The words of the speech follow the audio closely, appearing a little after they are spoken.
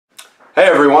Hey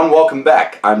everyone, welcome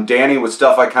back. I'm Danny with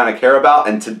Stuff I Kinda Care About,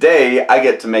 and today I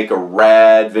get to make a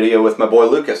rad video with my boy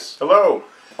Lucas. Hello!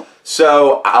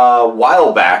 So, a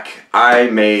while back, I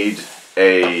made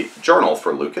a journal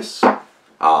for Lucas.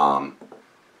 I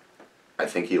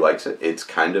think he likes it. It's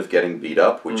kind of getting beat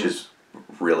up, which is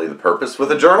really the purpose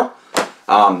with a journal.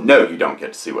 No, you don't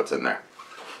get to see what's in there.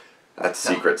 That's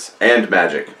secrets and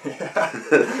magic.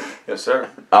 Yes, sir.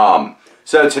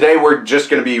 So today we're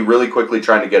just going to be really quickly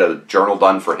trying to get a journal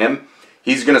done for him.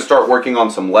 He's going to start working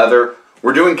on some leather.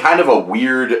 We're doing kind of a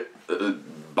weird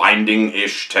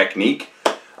binding-ish technique.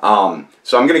 So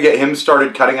I'm going to get him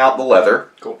started cutting out the leather.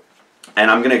 Cool. And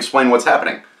I'm going to explain what's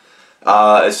happening.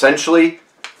 Essentially,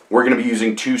 we're going to be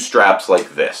using two straps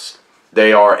like this.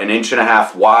 They are 1.5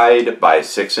 inches wide by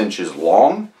 6 inches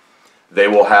long. They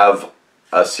will have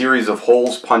a series of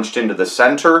holes punched into the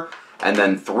center, and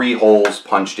then 3 holes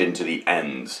punched into the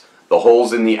ends. The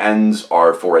holes in the ends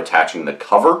are for attaching the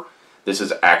cover. This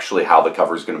is actually how the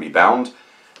cover is going to be bound.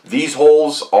 These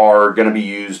holes are going to be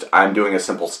used, I'm doing a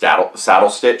simple saddle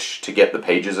stitch to get the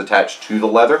pages attached to the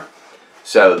leather.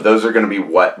 So those are going to be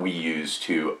what we use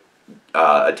to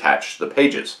attach the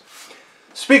pages.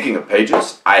 Speaking of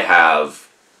pages, I have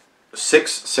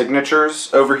 6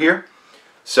 signatures over here.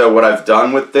 So what I've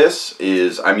done with this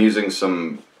is I'm using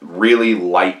some really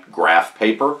light graph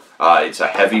paper. It's a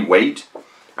heavy weight.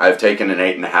 I've taken an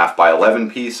 8.5 by 11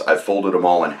 piece. I've folded them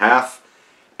all in half,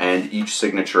 and each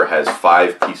signature has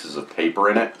 5 pieces of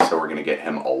paper in it. So we're going to get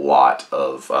him a lot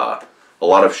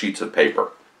of sheets of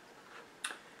paper.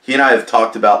 He and I have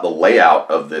talked about the layout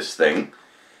of this thing,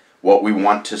 what we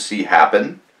want to see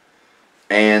happen,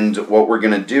 and what we're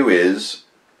going to do is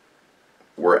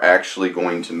we're actually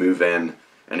going to move in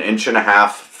 1.5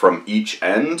 inches from each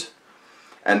end,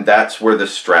 and that's where the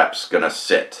strap's gonna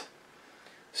sit.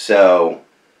 So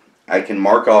I can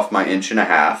mark off my 1.5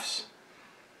 inches,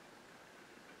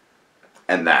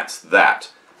 and that's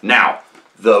that. Now,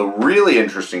 the really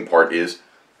interesting part is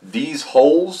these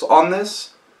holes on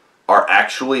this are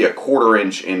actually 1/4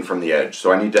 inch in from the edge.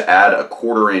 So I need to add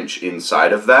 1/4 inch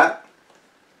inside of that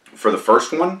for the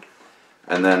first one.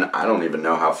 And then I don't even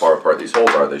know how far apart these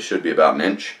holes are. They should be about 1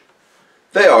 inch.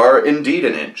 They are indeed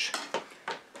 1 inch.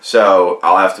 So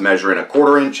I'll have to measure in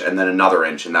 1/4 inch and then another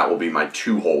inch, and that will be my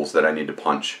 2 holes that I need to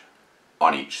punch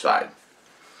on each side.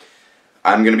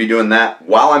 I'm going to be doing that.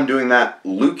 While I'm doing that,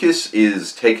 Lucas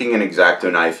is taking an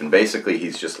X-Acto knife, and basically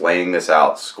he's just laying this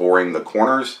out, scoring the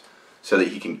corners so that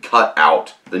he can cut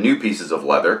out the new pieces of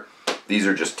leather. These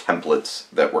are just templates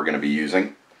that we're going to be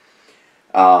using.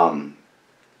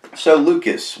 So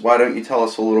Lucas, why don't you tell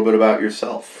us a little bit about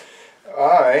yourself?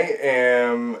 I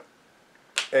am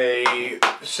a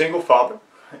single father,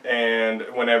 and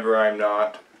whenever I'm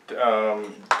not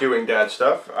doing dad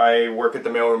stuff, I work at the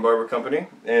Mailroom Barber Company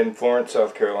in Florence,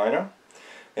 South Carolina,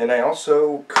 and I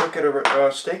also cook at a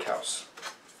steakhouse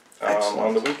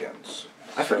on the weekends.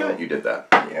 I forgot you did that.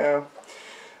 Yeah,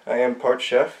 I am part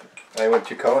chef. I went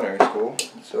to culinary school,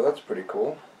 so that's pretty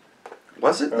cool.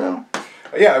 Was it though?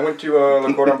 Yeah, I went to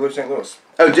Le Cordon Bleu St. Louis.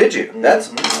 Oh, did you? That's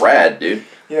rad, dude.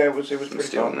 Yeah, it was pretty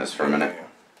Just doing this for a minute. Yeah.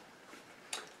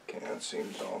 Okay, that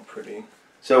seems all pretty.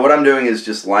 So what I'm doing is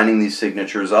just lining these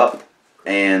signatures up,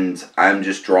 and I'm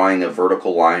just drawing a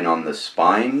vertical line on the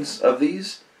spines of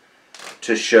these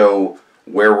to show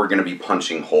where we're going to be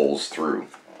punching holes through.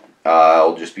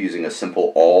 I'll just be using a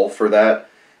simple awl for that,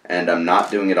 and I'm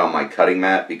not doing it on my cutting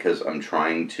mat because I'm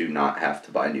trying to not have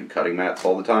to buy new cutting mats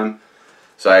all the time.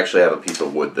 So I actually have a piece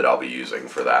of wood that I'll be using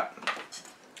for that.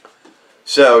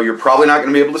 So you're probably not going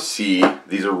to be able to see,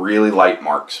 these are really light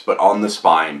marks, but on the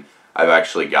spine I've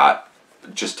actually got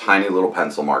just tiny little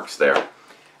pencil marks there.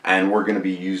 And we're going to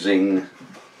be using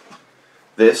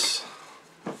this,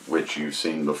 which you've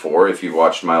seen before if you've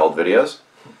watched my old videos.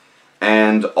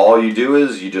 And all you do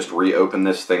is you just reopen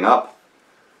this thing up,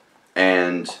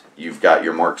 and you've got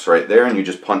your marks right there, and you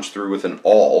just punch through with an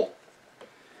awl.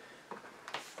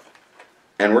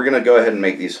 And we're going to go ahead and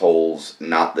make these holes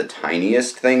not the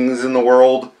tiniest things in the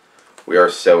world. We are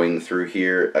sewing through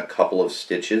here a couple of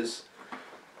stitches.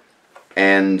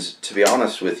 And to be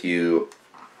honest with you,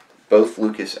 both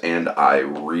Lucas and I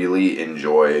really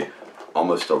enjoy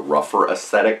almost a rougher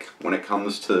aesthetic when it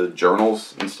comes to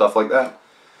journals and stuff like that.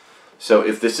 So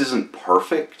if this isn't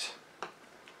perfect,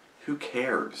 who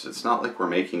cares? It's not like we're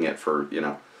making it for, you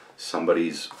know,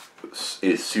 somebody's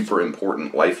super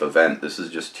important life event. This is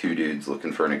just 2 dudes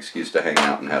looking for an excuse to hang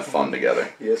out and have fun together.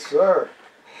 Yes, sir.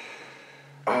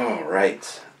 All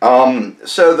right.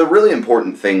 So the really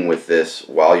important thing with this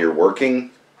while you're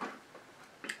working,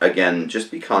 again, just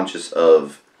be conscious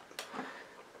of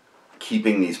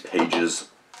keeping these pages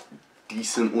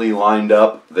decently lined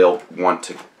up, they'll want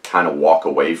to kind of walk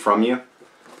away from you.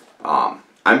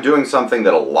 I'm doing something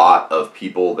that a lot of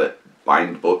people that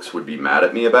bind books would be mad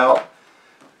at me about,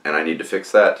 and I need to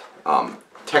fix that.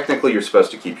 Technically, you're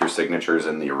supposed to keep your signatures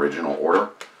in the original order.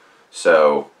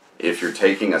 So if you're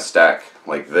taking a stack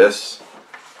like this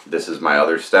is my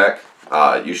other stack,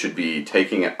 you should be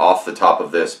taking it off the top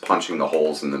of this, punching the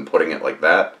holes, and then putting it like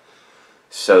that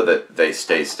so that they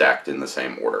stay stacked in the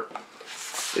same order.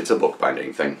 It's a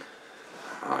bookbinding thing.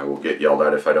 I will get yelled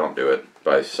at if I don't do it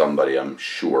by somebody, I'm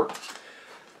sure.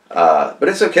 But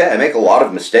it's okay. I make a lot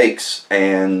of mistakes,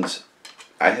 and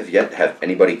I have yet to have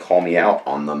anybody call me out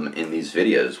on them in these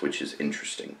videos, which is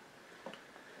interesting.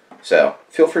 So,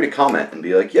 feel free to comment and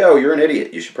be like, yo, you're an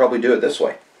idiot. You should probably do it this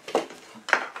way.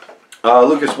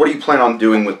 Lucas, what do you plan on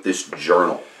doing with this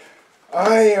journal?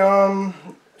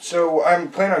 So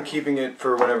I'm planning on keeping it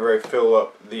for whenever I fill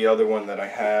up the other one that I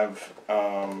have,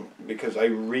 because I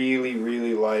really,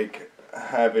 really like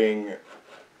having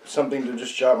something to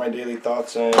just jot my daily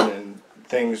thoughts in and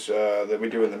things that we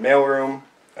do in the mailroom.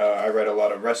 I write a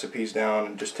lot of recipes down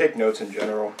and just take notes in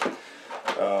general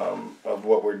of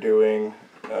what we're doing.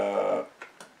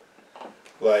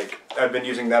 Like, I've been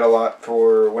using that a lot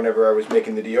for whenever I was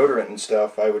making the deodorant and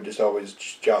stuff. I would just always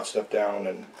jot stuff down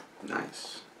and...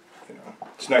 Nice. You know,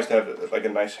 it's nice to have like a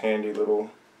nice handy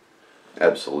little...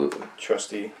 Absolutely.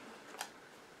 Trusty.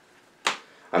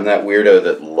 I'm that weirdo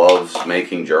that loves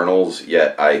making journals,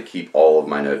 yet I keep all of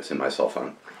my notes in my cell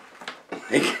phone.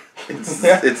 Like, it's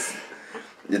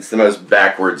the most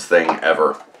backwards thing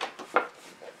ever.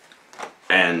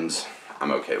 And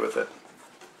I'm okay with it.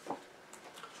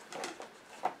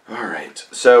 Alright,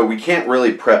 so we can't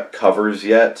really prep covers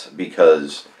yet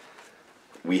because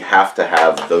we have to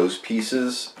have those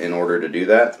pieces in order to do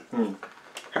that.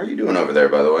 How are you doing over there,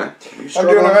 by the way? I'm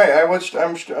doing alright.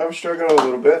 I'm struggling a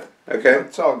little bit. Okay.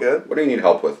 It's all good. What do you need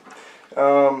help with?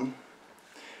 I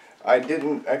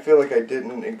feel like I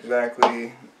didn't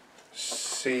exactly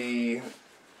see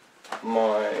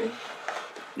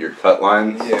your cut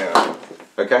lines? Yeah.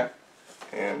 Okay.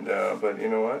 And, but you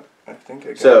know what? I think I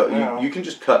got so it now. you can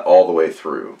just cut all the way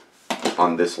through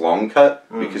on this long cut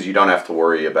because you don't have to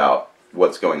worry about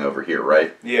what's going over here,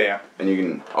 right? Yeah. And you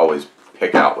can always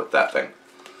pick out with that thing.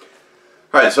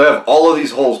 Alright, so I have all of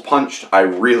these holes punched. I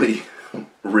really,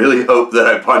 really hope that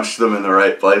I punched them in the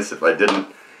right place. If I didn't,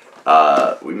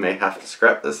 we may have to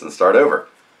scrap this and start over.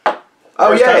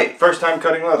 Oh, yay! First time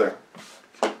cutting leather.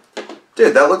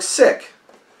 Dude, that looks sick.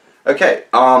 Okay,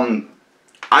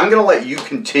 I'm going to let you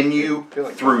continue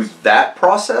through that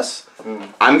process.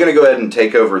 I'm going to go ahead and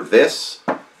take over this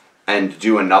and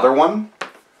do another one.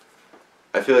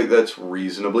 I feel like that's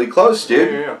reasonably close,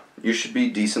 dude. Yeah. You should be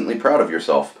decently proud of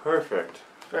yourself. Perfect.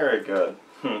 Very good.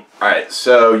 Alright,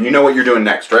 so you know what you're doing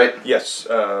next, right? Yes.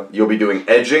 You'll be doing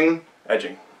edging.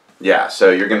 Edging. Yeah,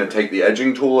 so you're going to take the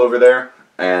edging tool over there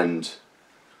and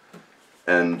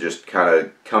just kind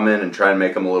of come in and try and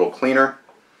make them a little cleaner.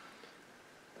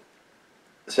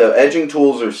 So edging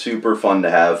tools are super fun to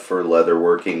have for leather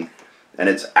working, and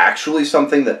it's actually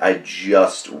something that I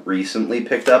just recently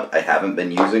picked up. I haven't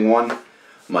been using one,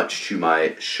 much to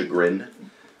my chagrin.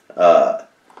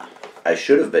 I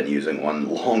should have been using one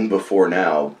long before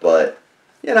now, but,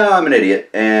 you know, I'm an idiot,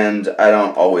 and I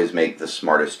don't always make the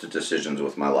smartest decisions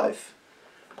with my life.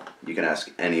 You can ask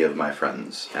any of my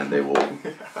friends, and they will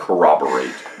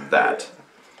corroborate that.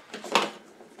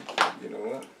 You know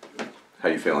what? How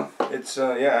you feeling? It's,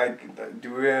 yeah,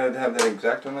 do we have that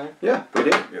exact on there? Yeah, we do.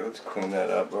 Yeah, let's clean that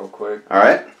up real quick.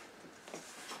 Alright.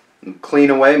 Clean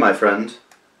away, my friend.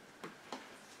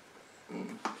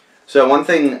 So one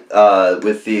thing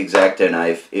with the X-Acto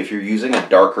knife, if you're using a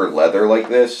darker leather like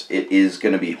this, it is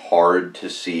going to be hard to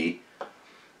see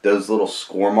those little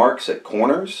score marks at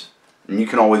corners. And you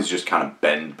can always just kind of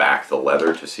bend back the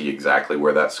leather to see exactly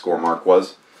where that score mark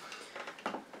was.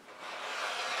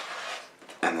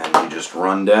 And then you just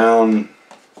run down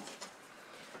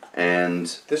and...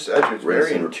 This edge is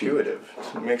very intuitive.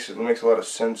 It makes a lot of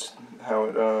sense how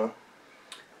it...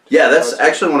 Yeah, that's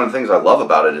actually one of the things I love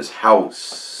about it is how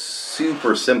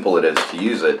super simple it is to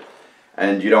use it.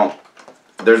 And you don't...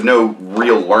 There's no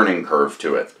real learning curve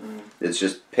to it. It's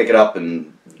just pick it up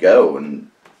and go and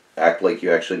act like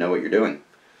you actually know what you're doing.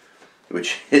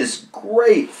 Which is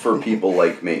great for people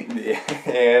like me. Yeah,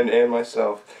 and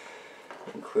myself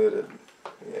included.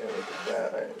 Yeah, look at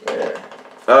that right there.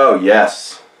 Oh,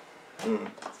 yes.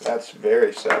 That's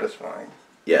very satisfying.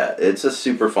 Yeah, it's a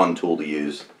super fun tool to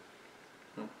use.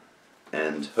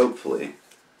 And hopefully,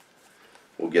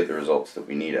 we'll get the results that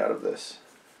we need out of this.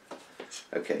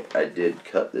 Okay, I did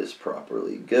cut this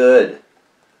properly. Good.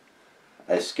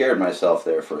 I scared myself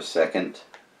there for a second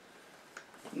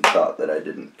and thought that I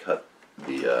didn't cut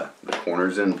the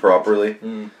corners in properly,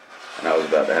 and I was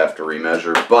about to have to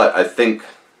remeasure. But I think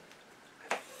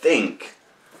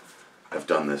I've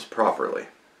done this properly.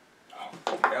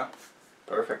 Yeah,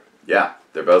 perfect. Yeah,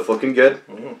 they're both looking good.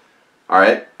 All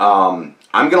right, I'm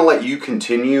gonna let you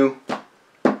continue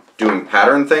doing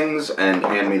pattern things and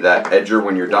hand me that edger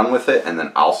when you're done with it, and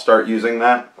then I'll start using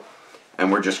that,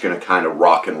 and we're just gonna kind of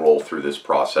rock and roll through this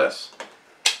process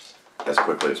as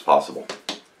quickly as possible.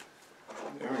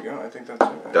 There we go. I think that's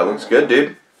it. That looks good,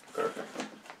 dude. Perfect.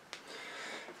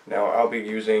 Now I'll be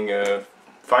using a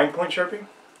fine point Sharpie.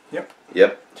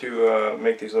 Yep. To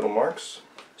make these little marks.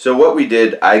 So what we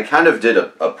did, I kind of did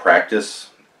a practice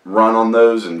run on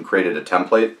those and created a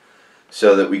template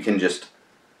so that we can just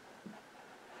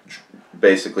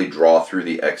basically draw through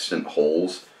the extant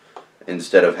holes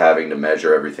instead of having to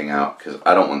measure everything out, because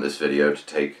I don't want this video to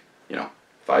take,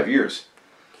 5 years.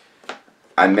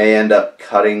 I may end up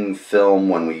cutting film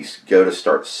when we go to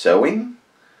start sewing.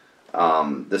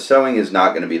 The sewing is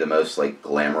not going to be the most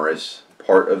glamorous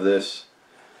part of this.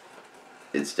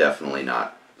 It's definitely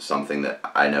not something that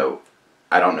I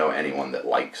don't know anyone that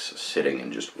likes sitting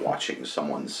and just watching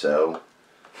someone sew.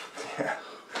 Yeah.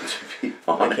 To be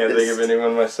honest. I can't think of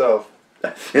anyone myself.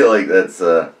 I feel like that's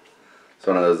it's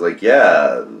one of those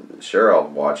yeah, sure, I'll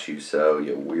watch you sew,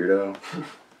 you weirdo.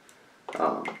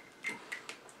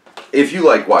 If you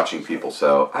like watching people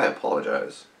sew, I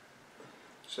apologize.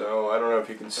 So I don't know if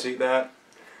you can see that,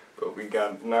 but we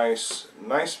got nice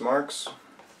marks.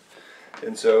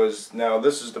 And so now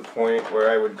this is the point where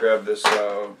I would grab this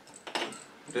tool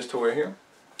right here.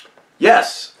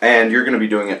 Yes, and you're going to be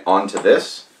doing it onto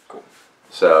this. Cool.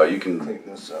 So you can clean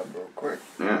this up real quick.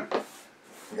 Yeah.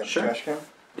 You got Sure. the trash can?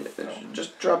 Yeah,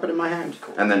 just drop it in my hand,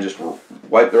 Cool. and then just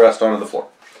wipe the rest onto the floor.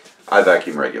 I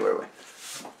vacuum regularly.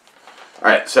 All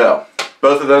right, so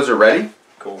both of those are ready.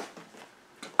 Cool.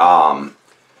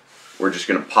 We're just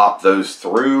going to pop those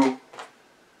through.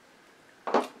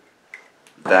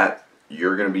 That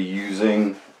you're going to be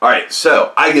using. All right,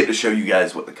 so I get to show you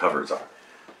guys what the covers are.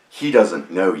 He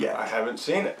doesn't know yet. I haven't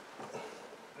seen it.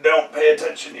 Don't pay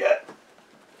attention yet.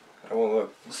 I won't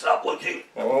look. Stop looking.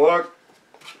 I won't look.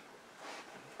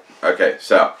 Okay,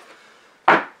 so.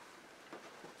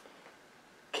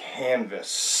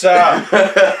 Canvas.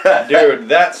 Dude,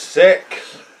 that's sick.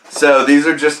 So these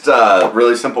are just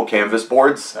really simple canvas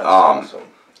boards. That's awesome.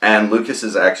 And Lucas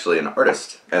is actually an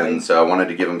artist, and so I wanted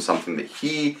to give him something that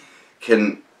he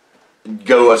can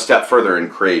go a step further and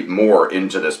create more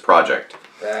into this project.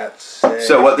 That's sick.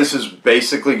 So what this is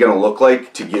basically going to look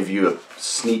like, to give you a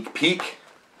sneak peek,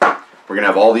 we're going to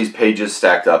have all these pages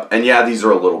stacked up, and yeah, these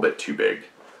are a little bit too big.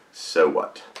 So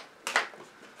what?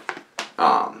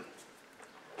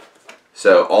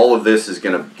 So all of this is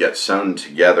going to get sewn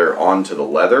together onto the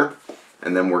leather,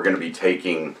 and then we're going to be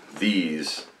taking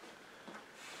these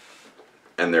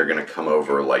and they're going to come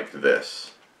over like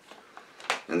this.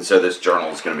 And so this journal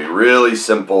is going to be really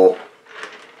simple,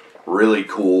 really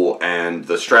cool, and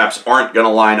the straps aren't going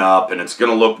to line up and it's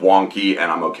going to look wonky,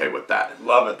 and I'm okay with that.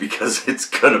 Love it. Because it's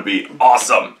going to be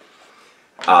awesome.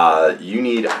 You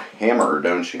need a hammer,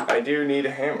 don't you? I do need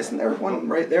a hammer. Isn't there one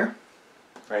right there?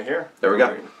 Right here. There we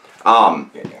go.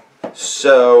 Yeah.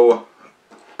 So,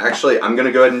 actually, I'm going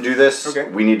to go ahead and do this. Okay.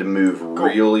 We need to move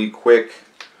really quick.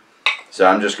 So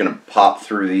I'm just going to pop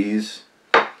through these.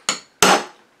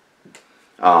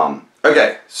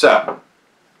 Okay, so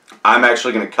I'm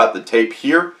actually going to cut the tape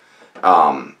here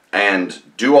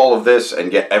and do all of this and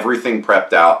get everything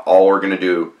prepped out. All we're going to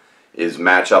do is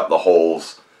match up the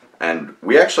holes, and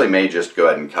we actually may just go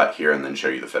ahead and cut here and then show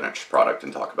you the finished product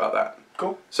and talk about that.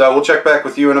 Cool. So we'll check back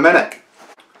with you in a minute.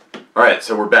 Alright,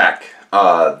 so we're back.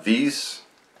 These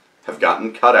have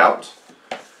gotten cut out.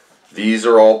 These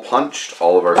are all punched.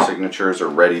 All of our signatures are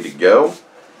ready to go.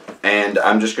 And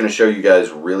I'm just going to show you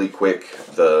guys really quick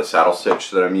the saddle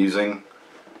stitch that I'm using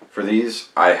for these.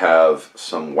 I have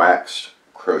some waxed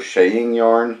crocheting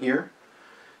yarn here.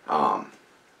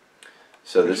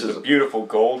 So this is a beautiful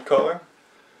gold color.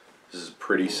 This is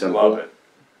pretty simple. Love it.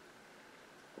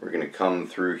 We're going to come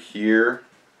through here.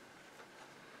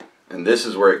 And this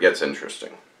is where it gets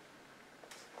interesting.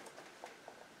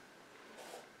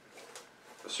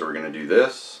 So we're going to do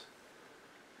this,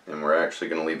 and we're actually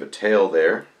going to leave a tail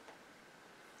there.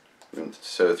 We're going to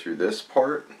sew through this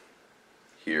part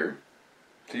here.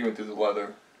 So you went through the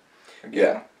leather again.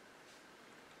 Yeah.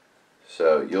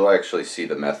 So you'll actually see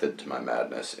the method to my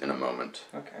madness in a moment.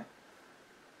 Okay.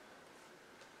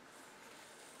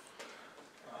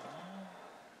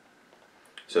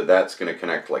 So that's going to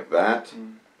connect like that.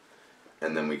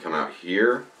 And then we come out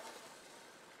here,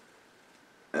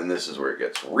 And this is where it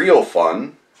gets real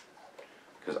fun,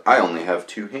 because I only have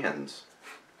 2 hands.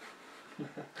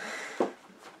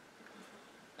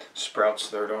 Sprout's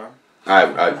third arm.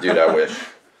 Dude, I wish.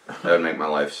 That would make my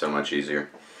life so much easier.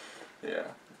 Yeah.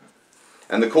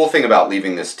 And the cool thing about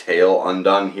leaving this tail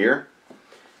undone here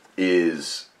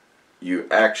is you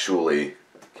actually...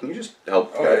 Can you just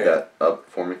help guide that up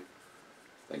for me?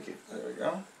 Thank you. There we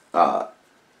go.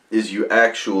 Is you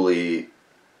actually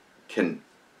can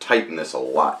tighten this a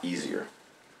lot easier.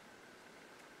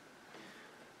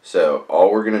 So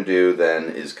all we're going to do then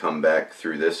is come back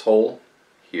through this hole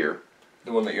here.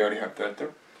 The one that you already have thread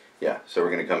through? Yeah, so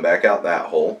we're going to come back out that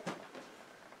hole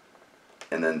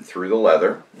and then through the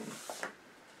leather.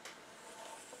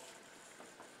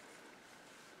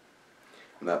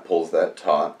 And that pulls that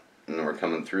taut. And then we're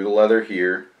coming through the leather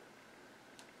here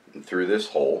and through this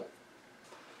hole.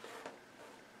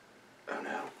 Oh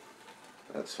no,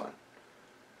 that's fine.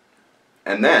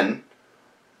 And then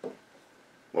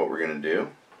what we're going to do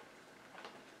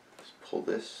is pull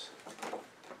this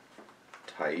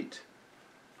tight,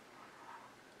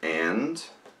 and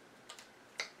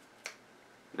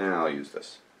now I'll use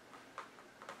this.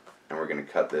 And we're going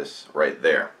to cut this right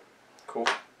there. Cool.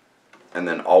 And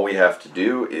then all we have to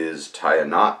do is tie a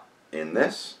knot in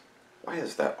this. Why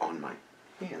is that on my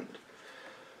hand?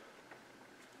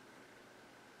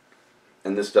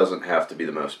 And this doesn't have to be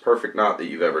the most perfect knot that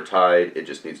you've ever tied. It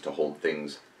just needs to hold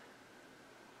things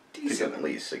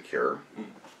decently secure.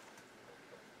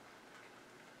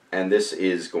 And this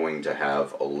is going to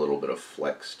have a little bit of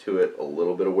flex to it, a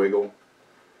little bit of wiggle.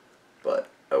 But,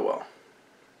 oh well.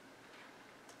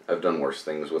 I've done worse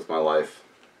things with my life.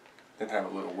 Then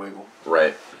have a little wiggle.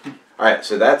 Right. Alright,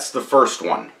 so that's the first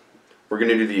one. We're going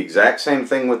to do the exact same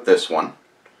thing with this one.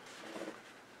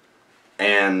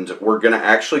 And we're going to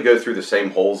actually go through the same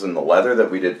holes in the leather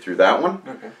that we did through that one.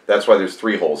 Okay. That's why there's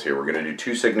 3 holes here. We're going to do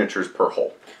 2 signatures per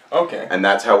hole. Okay. And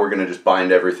that's how we're going to just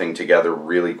bind everything together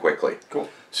really quickly. Cool.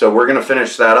 So we're going to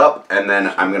finish that up, and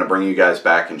then I'm going to bring you guys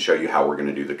back and show you how we're going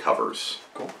to do the covers.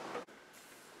 Cool.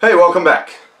 Hey, welcome back.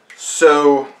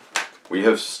 So we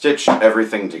have stitched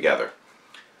everything together.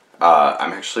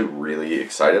 I'm actually really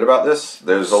excited about this.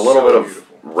 There's a little bit of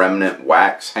remnant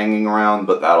wax hanging around,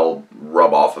 but that'll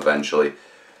rub off eventually.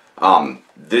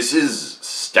 This is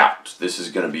stout. This is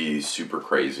going to be super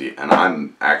crazy, and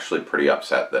I'm actually pretty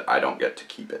upset that I don't get to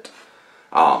keep it.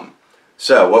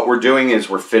 So what we're doing is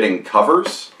we're fitting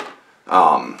covers.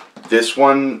 This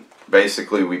one,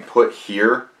 basically, we put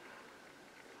here,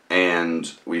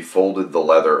 and we folded the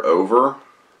leather over,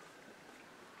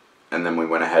 and then we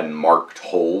went ahead and marked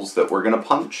holes that we're going to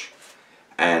punch.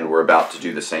 And we're about to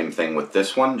do the same thing with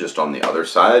this one, just on the other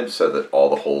side, so that all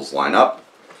the holes line up.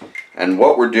 And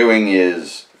what we're doing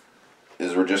is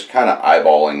we're just kind of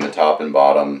eyeballing the top and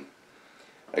bottom.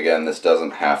 Again, this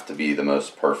doesn't have to be the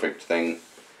most perfect thing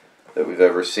that we've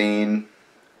ever seen.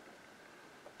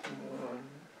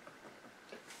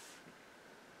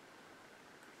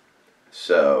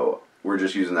 So we're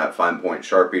just using that fine point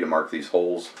Sharpie to mark these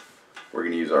holes. We're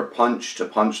going to use our punch to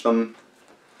punch them.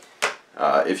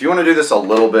 If you want to do this a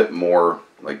little bit more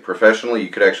like professionally, you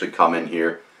could actually come in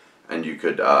here and you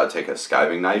could take a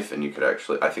skiving knife, and you could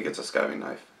actually, I think it's a skiving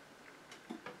knife.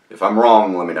 If I'm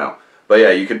wrong, let me know. But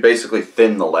yeah, you could basically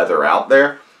thin the leather out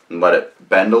there and let it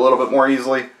bend a little bit more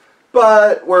easily.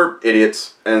 But we're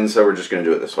idiots, and so we're just going to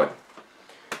do it this way.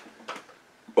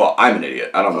 Well, I'm an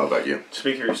idiot. I don't know about you.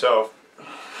 Speak for yourself.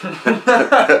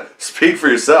 Speak for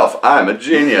yourself. I'm a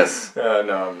genius.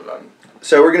 No, I'm...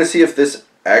 So we're going to see if this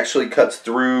actually cuts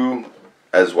through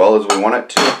as well as we want it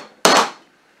to.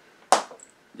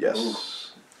 Yes.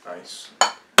 Ooh, nice.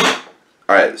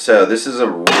 Alright, so this is a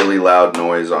really loud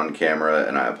noise on camera,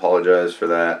 and I apologize for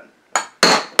that.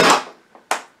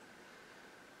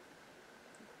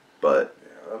 But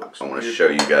yeah, I want to show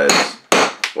you guys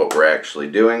what we're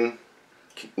actually doing.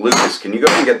 Lucas, can you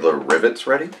go and get the rivets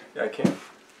ready? Yeah, I can.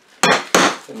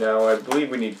 And now I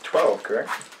believe we need 12, correct?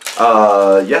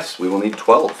 Yes, we will need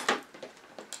 12.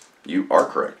 You are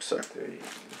correct, sir.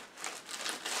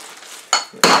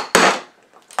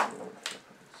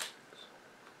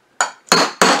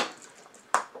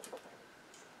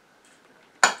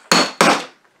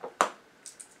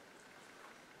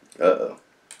 Uh-oh.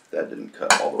 That didn't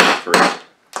cut all the way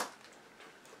through.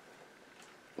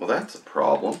 Well, that's a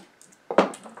problem.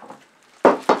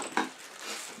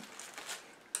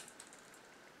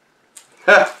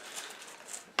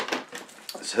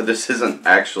 So this isn't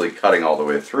actually cutting all the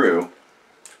way through,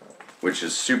 which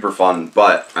is super fun,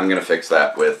 but I'm going to fix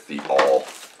that with the awl.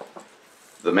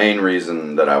 The main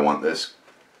reason that I want this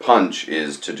punch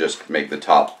is to just make the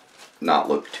top not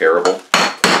look terrible.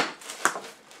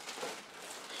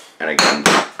 And again,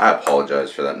 I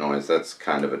apologize for that noise. That's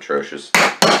kind of atrocious.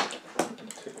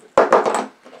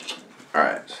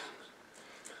 Alright.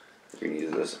 We're going to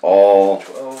use this all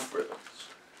 12 rivets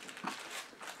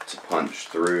to punch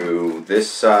through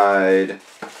this side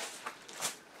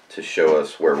to show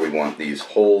us where we want these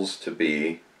holes to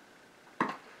be.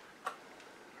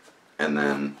 And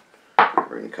then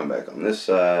we're going to come back on this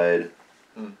side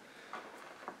and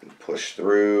push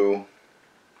through.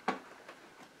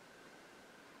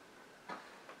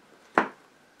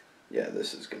 Yeah,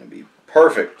 this is going to be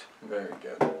perfect. Very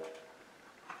good.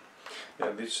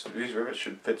 Yeah, these rivets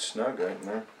should fit snug right in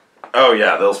there. Oh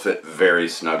yeah, they'll fit very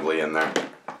snugly in there.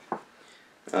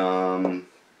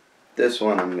 This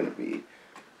one I'm going to be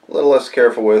a little less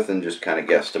careful with and just kind of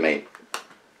guesstimate.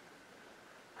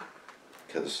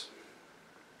 Because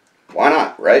why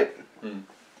not, right?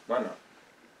 Why not?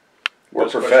 We're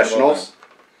Best professionals.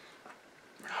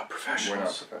 We're not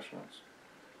professionals.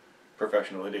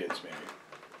 Professional idiots, maybe.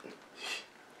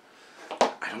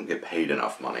 I don't get paid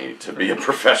enough money to be a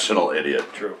professional idiot.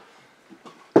 True.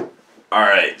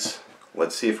 Alright,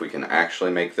 let's see if we can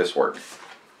actually make this work.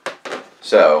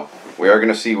 So, we are going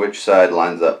to see which side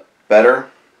lines up better.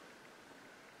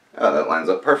 Oh, that lines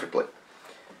up perfectly.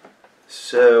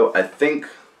 So, I think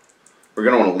we're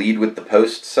going to want to lead with the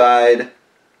post side.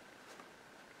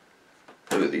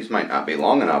 Ooh, these might not be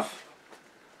long enough.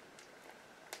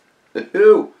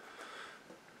 Ooh!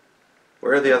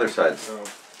 Where are the other sides? Oh.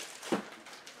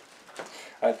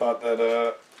 I thought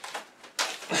that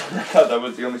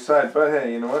was the only side, but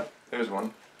hey, you know what? There's one.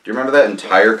 Do you remember that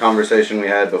entire conversation we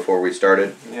had before we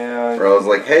started? Yeah. Where I was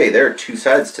like, hey, there are two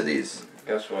sides to these.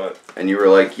 Guess what? And you were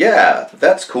like, yeah,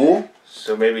 that's cool.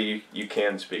 So maybe you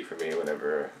can speak for me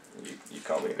whenever you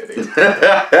call me an idiot.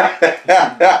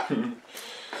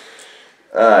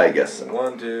 I guess so.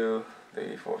 1, 2,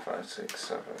 3, 4, 5, 6,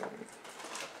 7.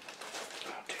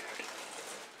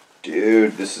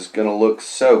 Dude, this is gonna look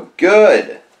so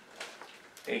good.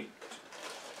 8.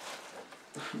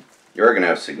 You're gonna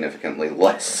have significantly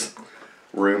less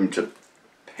room to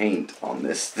paint on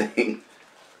this thing.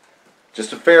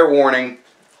 Just a fair warning.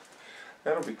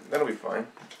 That'll be fine.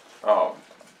 Oh,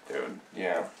 dude,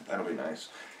 yeah, that'll be nice.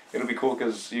 It'll be cool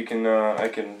because you can I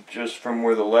can just from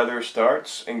where the leather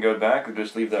starts and go back, or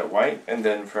just leave that white, and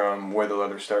then from where the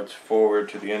leather starts forward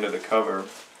to the end of the cover,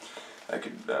 I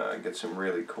could get some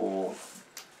really cool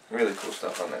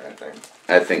stuff on there.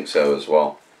 I think so as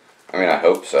well. I mean, I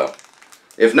hope so.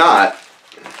 If not,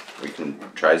 we can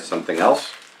try something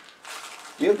else.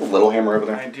 Do you have the little hammer over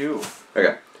there? I do.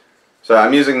 Okay. So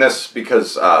I'm using this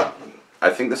because I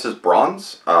think this is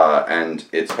bronze, and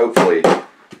it's hopefully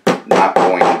not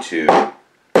going to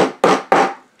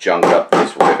junk up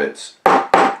these rivets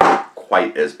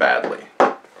quite as badly.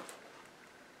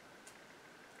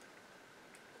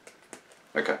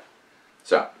 Okay.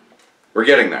 So, we're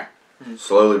getting there.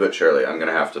 Slowly but surely. I'm going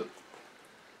to have to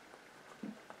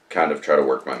kind of try to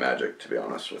work my magic, to be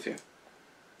honest with you.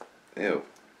 Ew.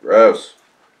 Gross.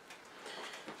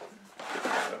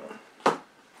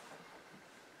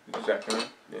 Is that coming?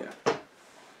 Yeah.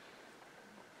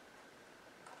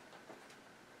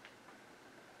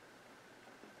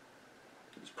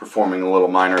 Just performing a little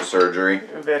minor surgery.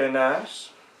 Very nice.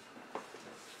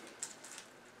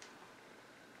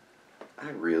 I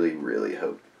really, really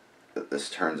hope that this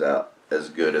turns out as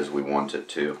good as we want it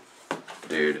to.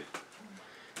 Dude.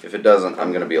 If it doesn't,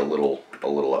 I'm gonna be a little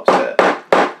upset.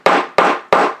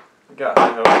 God,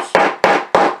 I hope so.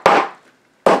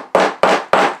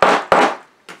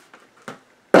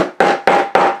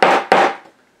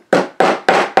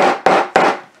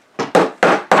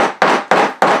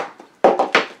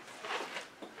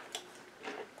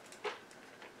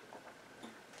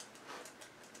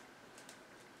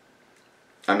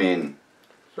 I mean,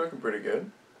 It's looking pretty good.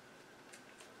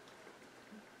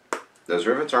 those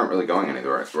rivets aren't really going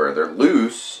anywhere. They're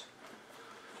loose.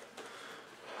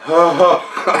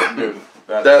 Dude,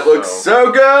 That looks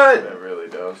so good! It really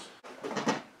does.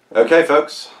 Okay,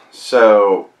 folks.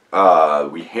 So,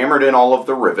 we hammered in all of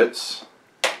the rivets,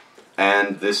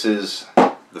 and this is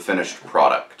the finished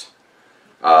product.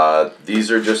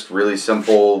 These are just really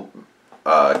simple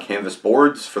canvas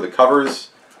boards for the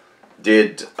covers.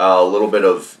 Did a little bit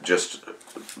of just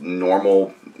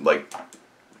normal, like,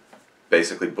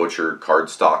 basically butcher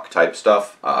cardstock type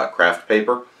stuff, craft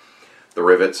paper. The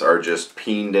rivets are just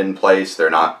peened in place. They're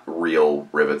not real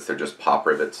rivets. They're just pop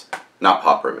rivets. Not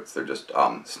pop rivets. They're just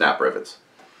snap rivets.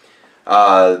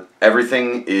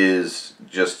 Everything is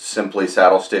just simply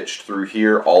saddle stitched through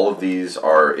here. All of these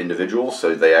are individual,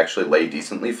 so they actually lay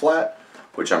decently flat,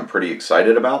 which I'm pretty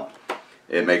excited about.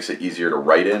 It makes it easier to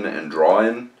write in and draw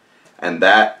in. And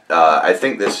that, I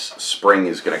think this spring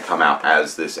is going to come out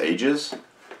as this ages,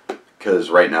 because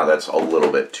right now that's a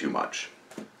little bit too much.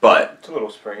 But it's a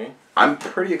little springy. I'm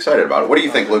pretty excited about it. What do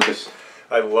you think, Lucas?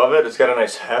 I love it. It's got a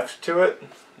nice heft to it.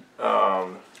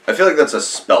 I feel like that's a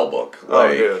spell book.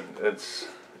 Like, dude, it's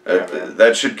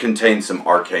that should contain some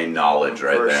arcane knowledge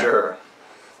right there. For sure.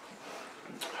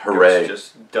 Hooray!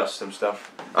 Just dust some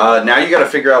stuff. Now you got to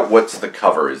figure out what's the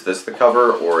cover. Is this the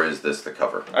cover or is this the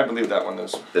cover? I believe that one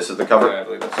is. This is the cover. Yeah, I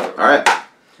believe that's it. All right.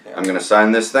 Yeah. I'm gonna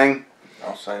sign this thing.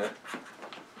 I'll sign it.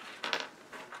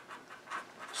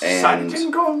 And sign it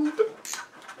in gold.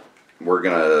 We're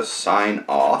gonna sign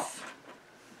off.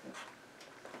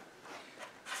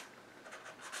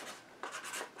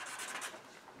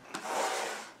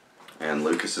 And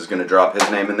Lucas is going to drop his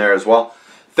name in there as well.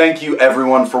 Thank you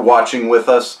everyone for watching with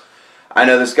us. I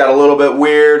know this got a little bit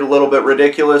weird, a little bit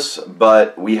ridiculous,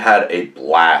 but we had a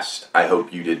blast. I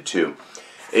hope you did too.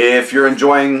 If you're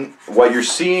enjoying what you're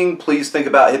seeing, please think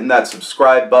about hitting that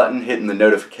subscribe button, hitting the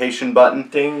notification button.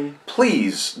 Ding.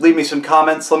 Please leave me some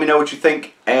comments, let me know what you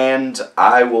think, and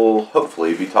I will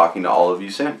hopefully be talking to all of you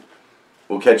soon.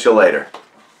 We'll catch you later.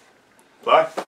 Bye.